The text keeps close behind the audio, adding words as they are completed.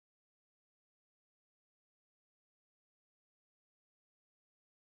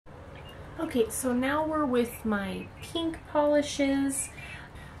Okay, so now we're with my pink polishes.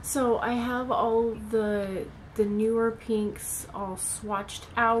 So I have all the newer pinks all swatched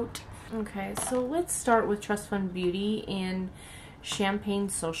out. Okay, so let's start with Trust Fund Beauty in Champagne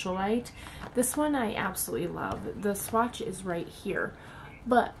Socialite. This one I absolutely love. The swatch is right here,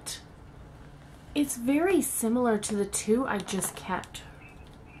 but it's very similar to the two I just kept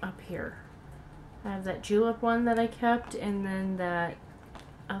up here. I have that julep one that I kept, and then that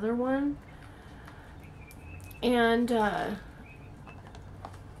other one. And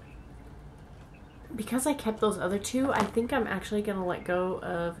because I kept those other two, I think I'm actually going to let go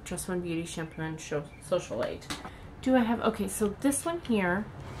of Trust Fund Beauty Champagne Socialite. Do I have... Okay, so this one here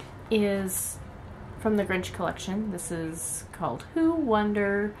is from the Grinch collection. This is called Who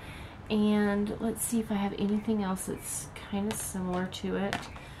Wonder. And let's see if I have anything else that's kind of similar to it.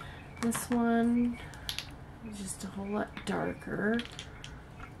 This one is just a whole lot darker.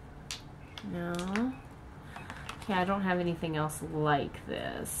 No. Okay, I don't have anything else like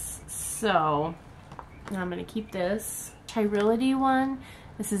this. So I'm going to keep this Chirility one.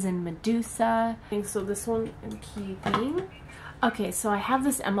 This is in Medusa. So this one I'm keeping. Okay, so I have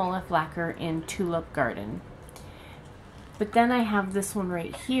this MLF lacquer in Tulip Garden. But then I have this one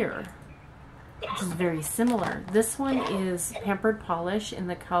right here, which is very similar. This one is Pampered Polish in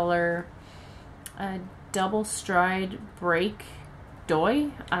the color Double Stride Break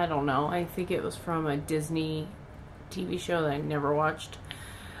Doy. I don't know. I think it was from a Disney TV show that I never watched.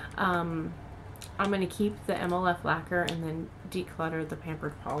 I'm going to keep the MLF lacquer and then declutter the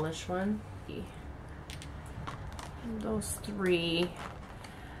Pampered Polish one. Those three.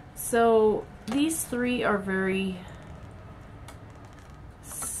 So these three are very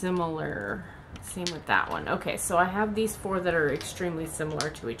similar. Same with that one. Okay, so I have these four that are extremely similar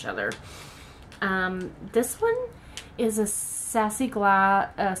to each other. This one is a sassy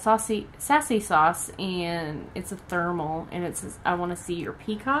sauce, and it's a thermal, and it says I want to see your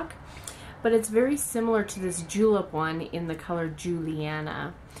peacock, but it's very similar to this julep one in the color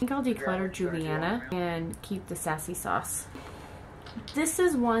Juliana. I think I'll declutter Juliana and keep the sassy sauce. This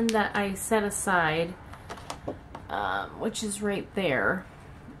is one that I set aside, which is right there.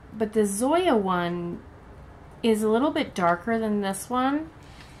 But the Zoya one is a little bit darker than this one.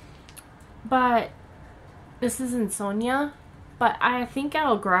 But this is in Sonia. But I think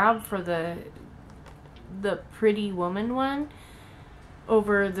I'll grab for the Pretty Woman one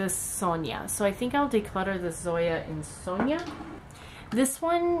over this Sonia. So I think I'll declutter the Zoya in Sonia. This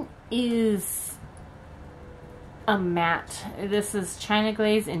one is a matte. This is China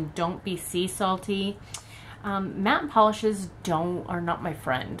Glaze and Don't Be Sea Salty. Matte polishes are not my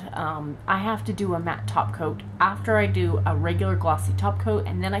friend. I have to do a matte top coat after I do a regular glossy top coat,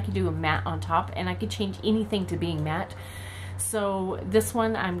 and then I can do a matte on top, and I can change anything to being matte. So this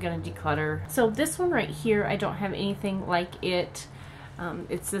one I'm going to declutter. So this one right here, I don't have anything like it.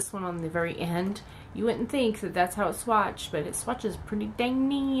 It's this one on the very end. You wouldn't think that that's how it swatched, but it swatches pretty dang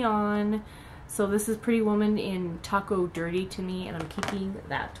neon. So this is Pretty Woman in Taco Dirty to me, and I'm keeping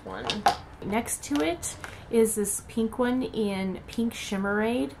that one. Next to it is this pink one in Pink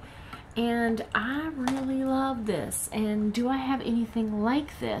Shimmerade, and I really love this. And do I have anything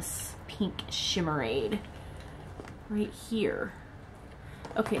like this Pink Shimmerade right here?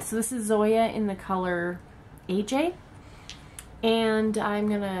 Okay, so this is Zoya in the color AJ, and I'm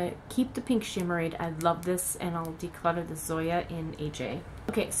gonna keep the Pink Shimmerade. I love this, and I'll declutter the Zoya in AJ.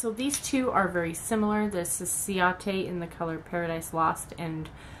 Okay, so these two are very similar. This is Ciate in the color Paradise Lost, and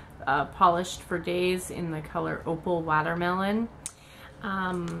Polished for Days in the color Opal Watermelon.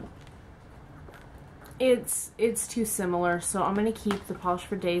 It's too similar, so I'm going to keep the Polished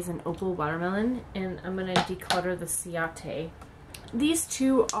for Days in Opal Watermelon, and I'm going to declutter the Ciate. These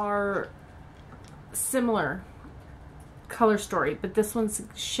two are similar color story, but this one's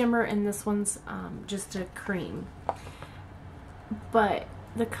shimmer and this one's just a cream. But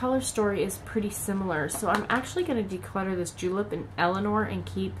the color story is pretty similar, so I'm actually going to declutter this Julep and Eleanor and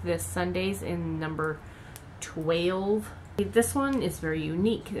keep this Sundays in number 12. This one is very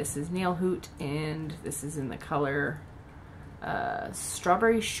unique. This is Nail Hoot, and this is in the color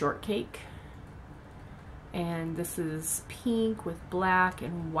Strawberry Shortcake. And this is pink with black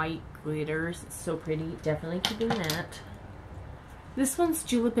and white glitters. It's so pretty. Definitely keeping that. This one's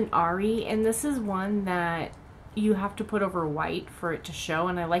Julep and Ari, and this is one that you have to put over white for it to show,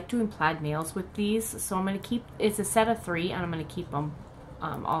 and I like doing plaid nails with these, so I'm going to keep, it's a set of 3, and I'm going to keep them,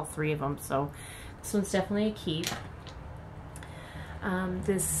 all 3 of them, so this one's definitely a keep.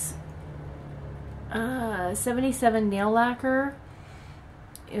 This 77 nail lacquer,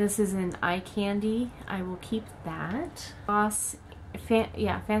 this is in Eye Candy. I will keep that. Gloss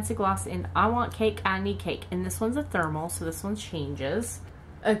Fancy Gloss in I Want Cake, I Need Cake. And this one's a thermal, so this one changes.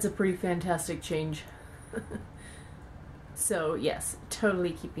 It's a pretty fantastic change. So yes,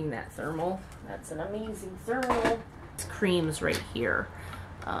 totally keeping that thermal. That's an amazing thermal. It's creams right here.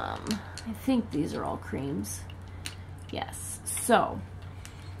 I think these are all creams. Yes. So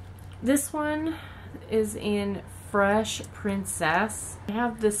this one is in Fresh Princess. I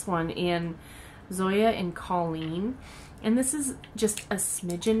have this one in Zoya and Colleen. And this is just a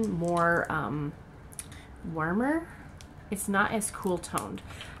smidgen more warmer. It's not as cool toned.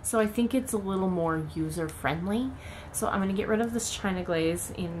 So I think it's a little more user friendly. So I'm going to get rid of this China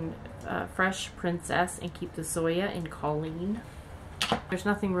Glaze in Fresh Princess and keep the Zoya and Colleen. There's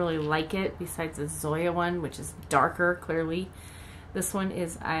nothing really like it besides the Zoya one, which is darker, clearly. This one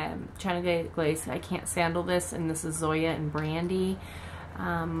is China Glaze. I can't sandal this, and this is Zoya and Brandy.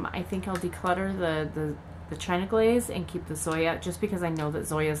 I think I'll declutter the China Glaze and keep the Zoya, just because I know that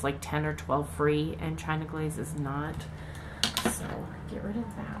Zoya is like 10 or 12 free and China Glaze is not. So get rid of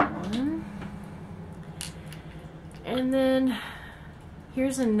that one. And then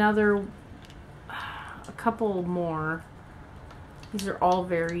here's a couple more. These are all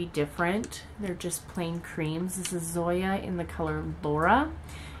very different. They're just plain creams. This is Zoya in the color Laura,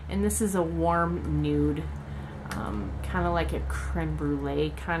 and this is a warm nude, kind of like a creme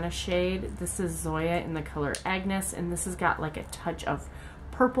brulee kind of shade. This is Zoya in the color Agnes, and this has got like a touch of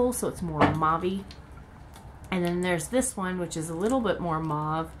purple, so it's more mauve-y. And then there's this one, which is a little bit more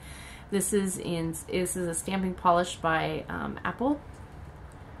mauve. This is a stamping polish by Apple.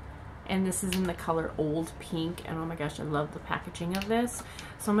 And this is in the color Old Pink. And oh my gosh, I love the packaging of this.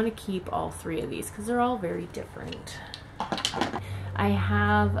 So I'm going to keep all three of these because they're all very different. I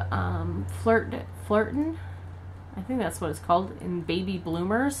have Flirtin', I think that's what it's called, in Baby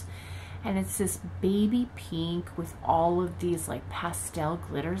Bloomers. And it's this baby pink with all of these like pastel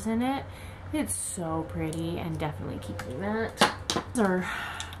glitters in it. It's so pretty, and definitely keeping that. These are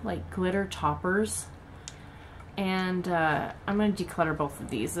like glitter toppers. And I'm going to declutter both of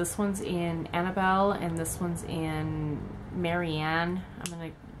these. This one's in Annabelle and this one's in Marianne. I'm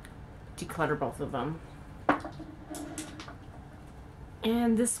going to declutter both of them.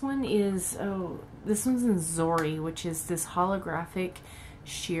 And this one is, this one's in Zori, which is this holographic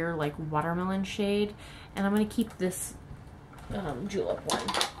sheer like watermelon shade. And I'm going to keep this julep one.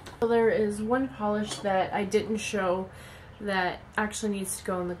 So there is one polish that I didn't show that actually needs to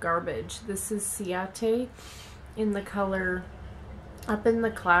go in the garbage. This is Ciate in the color Up in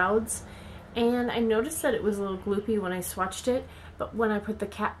the Clouds, and I noticed that it was a little gloopy when I swatched it, but when I put the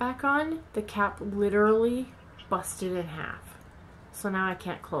cap back on, the cap literally busted in half. So now I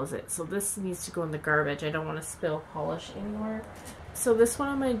can't close it. So this needs to go in the garbage. I don't want to spill polish anymore. So this one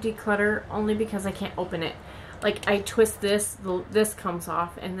I'm going to declutter only because I can't open it. Like, I twist this, this comes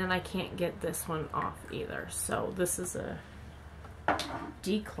off, and then I can't get this one off either. So this is a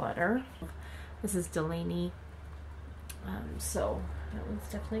declutter. This is Delaney. So that one's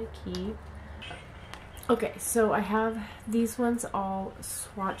definitely a keep. Okay, so I have these ones all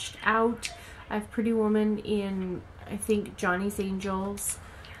swatched out. I have Pretty Woman in, I think, Johnny's Angels.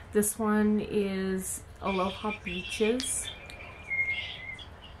 This one is Aloha Beaches.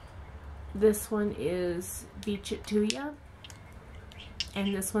 This one is Beach It To Ya.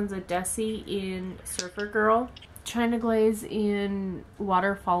 And this one's a Desi in Surfer Girl. China Glaze in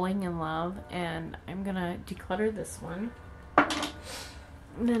Water Falling in Love. And I'm gonna declutter this one.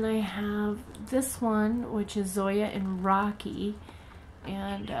 And then I have this one, which is Zoya and Rocky.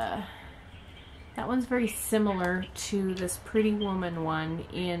 And that one's very similar to this Pretty Woman one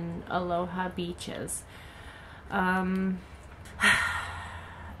in Aloha Beaches.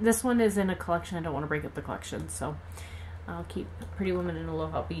 This one is in a collection. I don't want to break up the collection, so I'll keep Pretty Woman in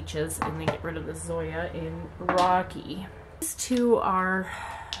Aloha Beaches and then get rid of the Zoya in Rocky. These two are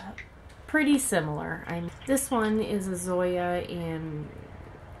pretty similar. This one is a Zoya in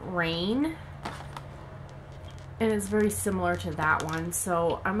Rain, and it's very similar to that one.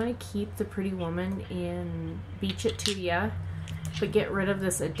 So I'm going to keep the Pretty Woman in Beach It To Ya, but get rid of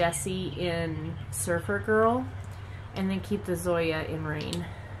this Adesi in Surfer Girl, and then keep the Zoya in Rain.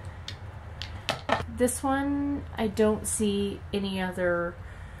 This one, I don't see any other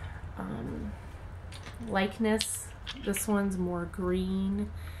likeness. This one's more green.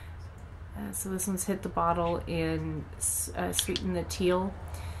 So this one's Hit the Bottle in Sweeten the Teal.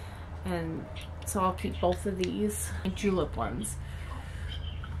 And so I'll keep both of these julep ones.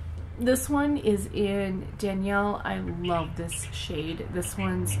 This one is in Danielle. I love this shade. This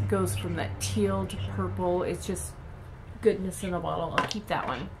one goes from that teal to purple. It's just goodness in a bottle. I'll keep that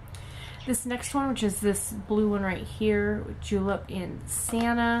one. This next one, which is this blue one right here, with Julep in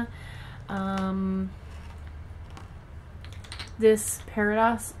Santa. This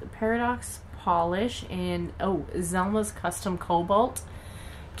Paradox polish in, oh, Zelma's Custom Cobalt.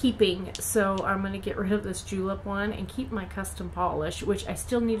 Keeping, so I'm going to get rid of this Julep one and keep my custom polish, which I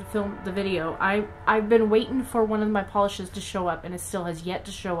still need to film the video. I've been waiting for one of my polishes to show up, and it still has yet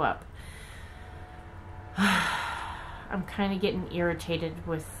to show up. I'm kind of getting irritated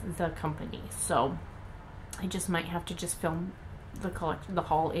with the company, so I just might have to just film the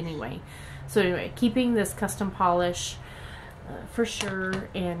haul anyway. So anyway, keeping this custom polish for sure,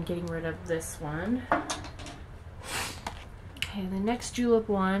 and getting rid of this one. Okay, the next Julep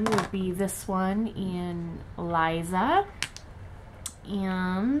one would be this one in Liza,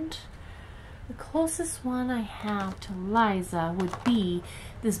 and the closest one I have to Liza would be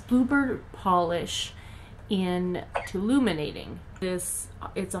this Bluebird polish in Illuminating. It's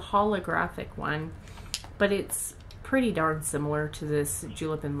a holographic one, but it's pretty darn similar to this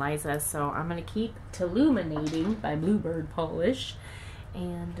Julep in Liza, so I'm going to keep Illuminating by Bluebird polish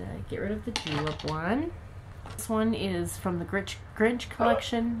and get rid of the Julep one. This one is from the Grinch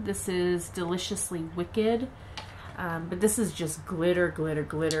collection. This is Deliciously Wicked, but this is just glitter, glitter,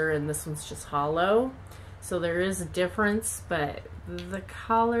 glitter, and this one's just hollow. So there is a difference, but the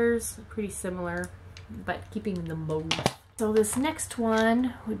colors are pretty similar, but keeping the mold. So this next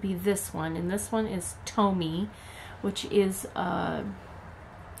one would be this one, and this one is Tommy, which is a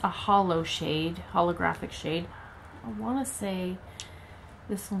hollow shade, holographic shade. I want to say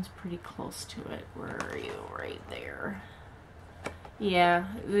this one's pretty close to it. Where are you? Right there. Yeah,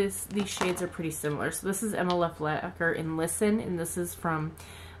 these shades are pretty similar. So this is MLF Lacquer in Listen, and this is from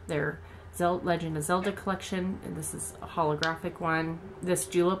their Legend of Zelda collection, and this is a holographic one. This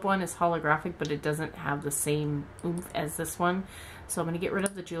Julep one is holographic, but it doesn't have the same oomph as this one. So I'm going to get rid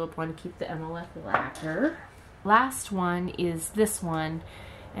of the Julep one, keep the MLF Lacquer. Last one is this one,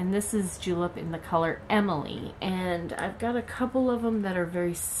 and this is Julep in the color Emily, and I've got a couple of them that are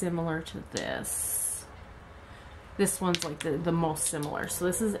very similar to this. This one's like the most similar. So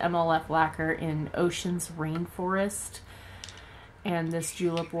this is MLF Lacquer in Ocean's Rainforest, and this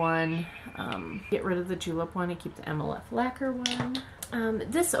Julep one, get rid of the Julep one and keep the MLF Lacquer one.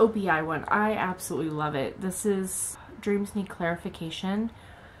 This OPI one, I absolutely love it. This is Dreams Need Clarification,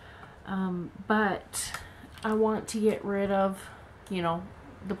 but I want to get rid of, you know,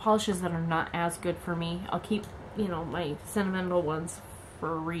 the polishes that are not as good for me. I'll keep, you know, my sentimental ones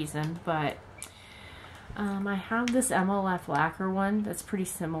for a reason, but I have this MLF Lacquer one that's pretty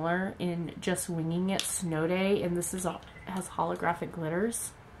similar in Just Winging It Snow Day, and this is has holographic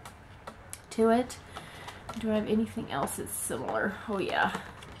glitters to it. Do I have anything else that's similar? Oh yeah.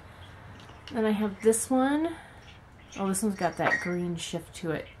 Then I have this one. Oh, this one's got that green shift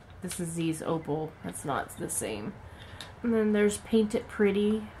to it. This is Z's Opal. That's not the same. And then there's Paint It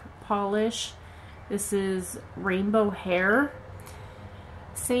Pretty polish. This is Rainbow Hair.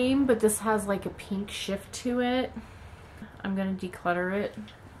 Same, but this has like a pink shift to it. I'm going to declutter it.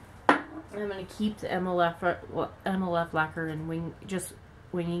 I'm going to keep the MLF Lacquer and Just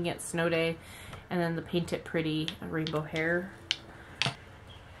Winging It Snow Day. And then the Paint It Pretty Rainbow Hair.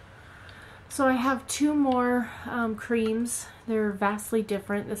 So I have two more creams. They're vastly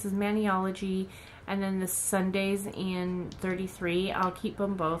different. This is Maniology, and then this Sundays in 33. I'll keep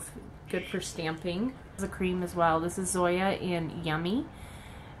them both. Good for stamping. There's a cream as well. This is Zoya in Yummy,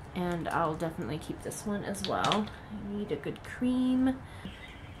 and I'll definitely keep this one as well. I need a good cream.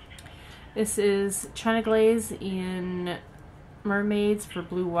 This is China Glaze in Mermaids for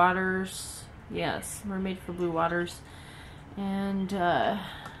Blue Waters. Yes, Mermaid for Blue Waters. And I'm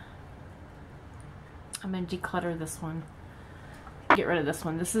going to declutter this one. Get rid of this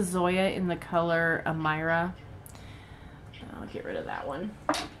one. This is Zoya in the color Amira. I'll get rid of that one.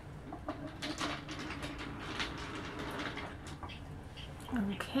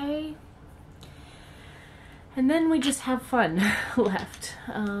 Okay. And then we just have fun left.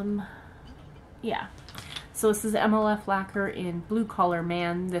 Yeah. So this is MLF Lacquer in Blue Collar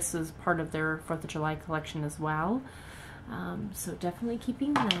Man. This is part of their 4th of July collection as well. So definitely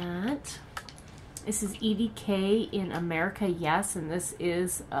keeping that. This is EDK in America Yes, and this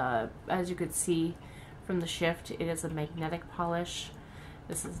is, as you could see from the shift, it is a magnetic polish.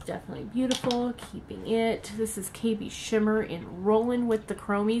 This is definitely beautiful, keeping it. This is KB Shimmer in Rollin' with the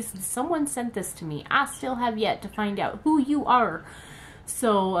Chromies. Someone sent this to me. I still have yet to find out who you are.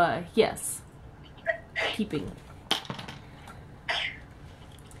 So, yes, keeping.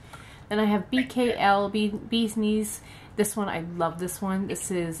 Then I have BKL, Bee's Knees. This one, I love this one.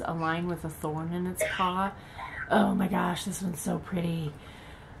 This is A Line with a Thorn in Its Paw. Oh my gosh, this one's so pretty.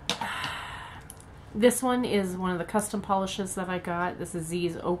 This one is one of the custom polishes that I got. This is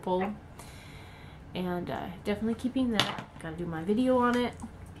Z's Opal. And definitely keeping that. Gotta do my video on it.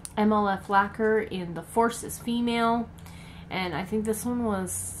 MLF lacquer in the Force is female. And I think this one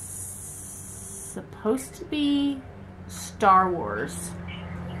was supposed to be Star Wars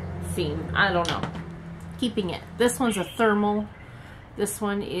theme. I don't know. Keeping it. This one's a thermal. This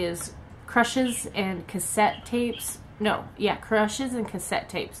one is crushes and cassette tapes. No, yeah, crushes and cassette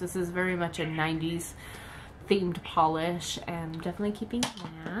tapes. This is very much a 90s themed polish, and I'm definitely keeping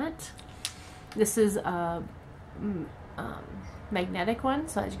that. This is a magnetic one,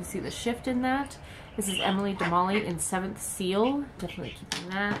 so as you can see the shift in that. This is Emily DeMolly in 7th Seal. Definitely keeping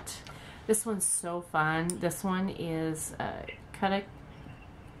that. This one's so fun. This one is Cuticula.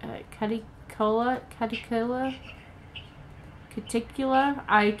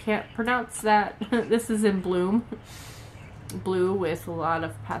 I can't pronounce that. This is in Bloom. Blue with a lot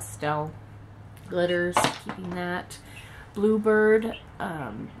of pastel glitters. Keeping that. Bluebird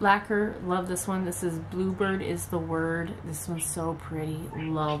lacquer. Love this one. This is Bluebird is the word. This one's so pretty.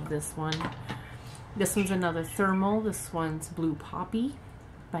 Love this one. This one's another thermal. This one's Blue Poppy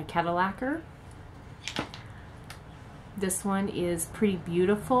by Cadillacquer. This one is Pretty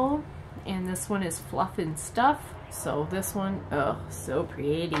Beautiful. And this one is Fluff and Stuff. So this one, oh, so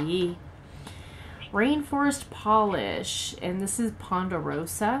pretty. Rainforest Polish, and this is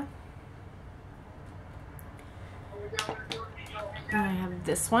Ponderosa. And I have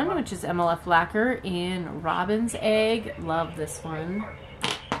this one, which is MLF lacquer in Robin's Egg. Love this one.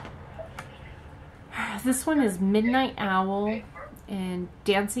 This one is Midnight Owl and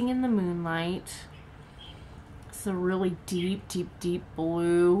Dancing in the Moonlight. It's a really deep, deep, deep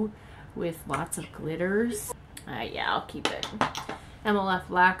blue with lots of glitters. Yeah, I'll keep it. MLF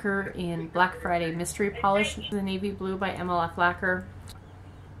lacquer in Black Friday Mystery Polish. The navy blue by MLF lacquer.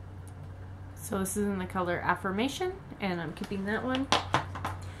 So this is in the color Affirmation, and I'm keeping that one.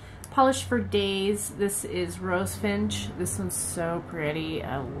 Polish for Days. This is Rose Finch. This one's so pretty.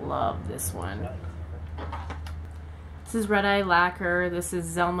 I love this one. This is Red Eye lacquer. This is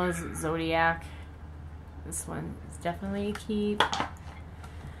Zelma's Zodiac. This one is definitely a keep.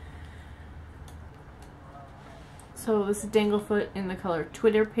 So this is Danglefoot in the color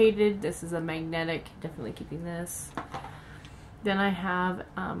Twitter Pated. This is a magnetic. Definitely keeping this. Then I have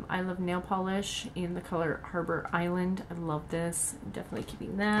I Love Nail Polish in the color Harbor Island. I love this. I'm definitely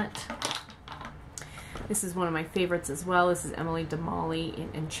keeping that. This is one of my favorites as well. This is Emily DeMolly in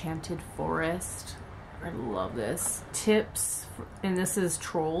Enchanted Forest. I love this. Tips, and this is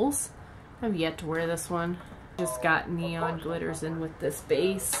Trolls. I've yet to wear this one. Just got neon glitters in with this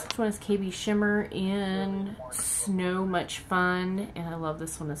base. This one is KB Shimmer in Snow Much Fun, and I love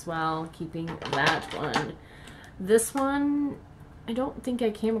this one as well. Keeping that one. This one, I don't think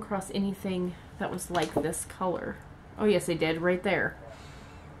I came across anything that was like this color. Oh yes, I did, right there.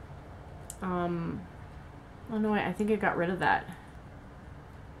 Oh no, I think I got rid of that.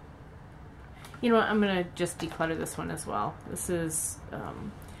 You know what, I'm gonna just declutter this one as well. This is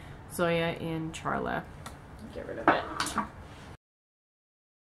Zoya in Charla. Get rid of it.